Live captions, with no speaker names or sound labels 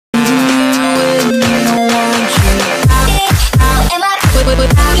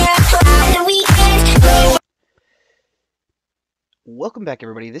Welcome back,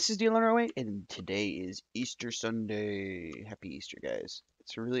 everybody. This is DLN08, and today is Easter Sunday. Happy Easter, guys.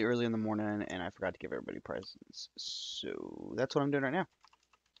 It's really early in the morning, and I forgot to give everybody presents. So that's what I'm doing right now.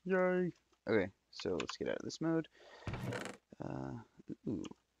 Yay! Okay, so let's get out of this mode. Uh, ooh,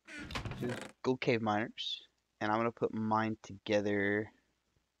 just gold cave miners, and I'm gonna put mine together.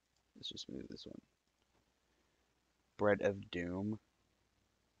 Let's just move this one. Bread of Doom.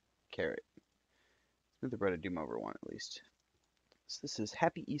 Carrot. Let's move the Bread of Doom over one at least. So this is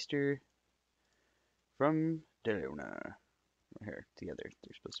Happy Easter from Delona. Right here, together.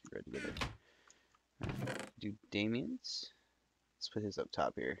 They're supposed to be read together. Do Damien's. Let's put his up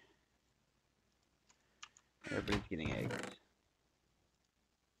top here. Everybody's getting eggs.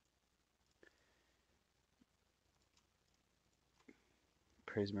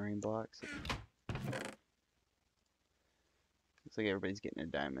 Prismarine blocks. Looks like everybody's getting a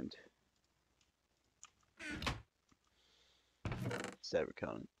diamond.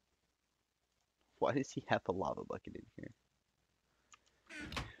 Cybercon. Why does he have a lava bucket in here?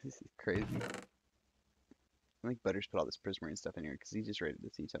 This is crazy. I think Butters put all this Prismarine stuff in here because he just raided the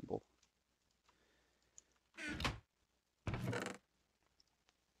Sea Temple.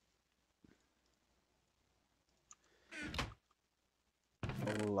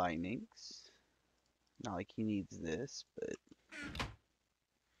 Lightnings. Not like he needs this, but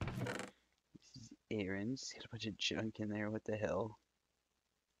this is Aaron's. Got a bunch of junk in there. What the hell?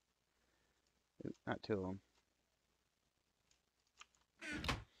 Ooh, not two of them.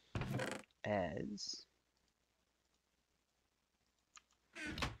 As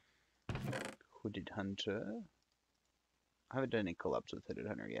Hooded Hunter. I haven't done any collabs with Hooded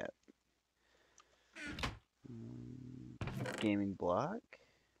Hunter yet. Gaming Block.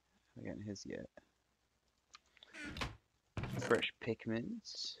 I haven't gotten his yet. Fresh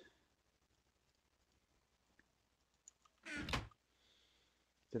Pikmins.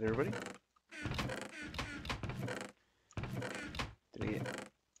 Is that everybody? Did I get...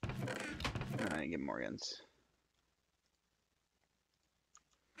 No, I didn't get Morgans.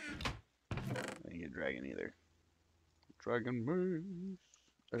 I didn't get Dragon either. Dragon Moose.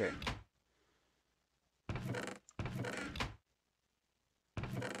 Okay.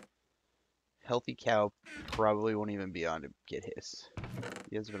 Healthy Cow probably won't even be on to get his.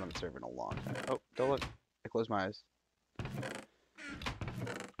 He hasn't been on the server in a long time. Oh, don't look. I closed my eyes.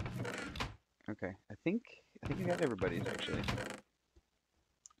 Okay, I think I got everybody's actually.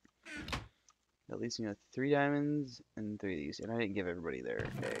 At least 3 diamonds and 3 of these, and I didn't give everybody their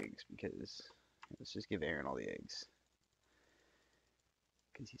eggs because let's just give Aaron all the eggs.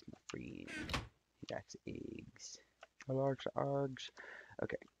 Because he's my friend. He likes eggs. I like eggs.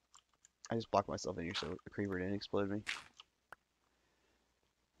 Okay. I just blocked myself in here so a creeper didn't explode me.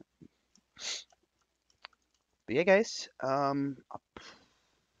 But yeah, guys, I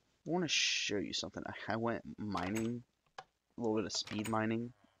want to show you something. I went mining, a little bit of speed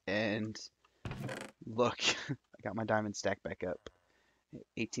mining, and look, I got my diamond stack back up.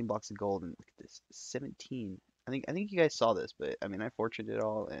 18 blocks of gold, and look at this, 17. I think you guys saw this, but I mean, I fortuned it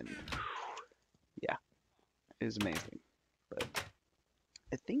all, and yeah, it was amazing. But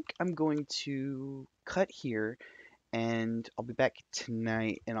I think I'm going to cut here, and I'll be back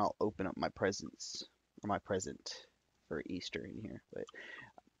tonight, and I'll open up my presents, or my present for Easter in here. But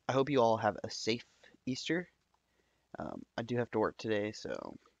I hope you all have a safe Easter. I do have to work today, so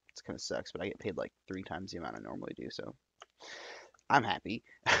it kind of sucks, but I get paid like 3 times the amount I normally do, so I'm happy.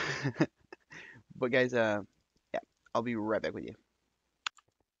 But guys, yeah, I'll be right back with you.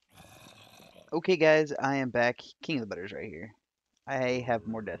 Okay, guys, I am back. King of the Butters right here. I have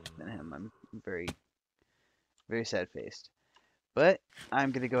more death than him. I'm very, very sad-faced. But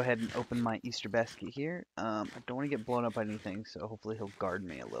I'm going to go ahead and open my Easter basket here. I don't want to get blown up by anything, so hopefully he'll guard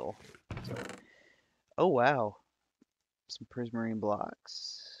me a little. So, oh, wow. Some prismarine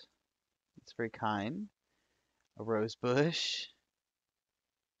blocks. That's very kind. A rose bush.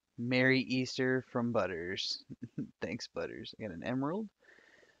 Merry Easter from Butters. Thanks, Butters. I got an emerald.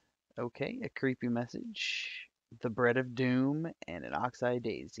 Okay, a creepy message. The Bread of Doom and an Oxeye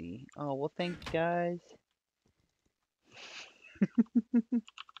Daisy. Oh, well, thanks, guys.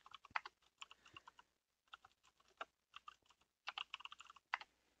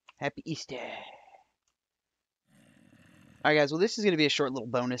 Happy Easter. Alright, guys, well, this is going to be a short little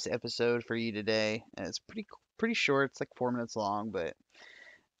bonus episode for you today. And it's pretty short. It's like 4 minutes long, but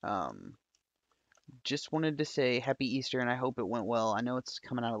just wanted to say Happy Easter, and I hope it went well. I know it's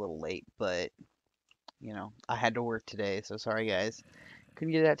coming out a little late, but, you know, I had to work today, so sorry, guys.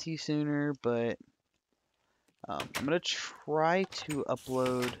 Couldn't get it out to you sooner, but I'm going to try to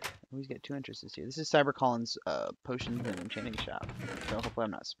upload always get too interested here. This is Cyber Collins' potions and enchanting shop. So hopefully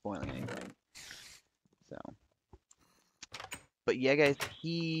I'm not spoiling anything. So, but yeah, guys,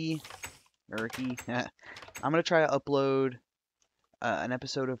 I'm gonna try to upload an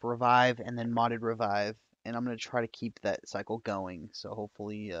episode of Revive and then modded Revive, and I'm gonna try to keep that cycle going. So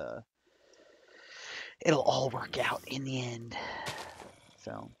hopefully, it'll all work out in the end.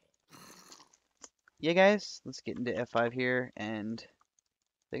 So, yeah, guys, let's get into F5 here, and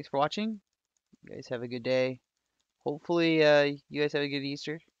thanks for watching. You guys have a good day. Hopefully, you guys have a good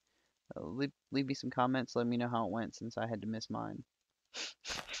Easter. Leave me some comments. Let me know how it went since I had to miss mine.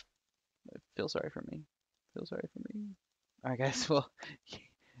 Feel sorry for me. Feel sorry for me. All right, guys. Well,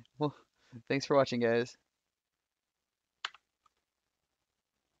 thanks for watching, guys.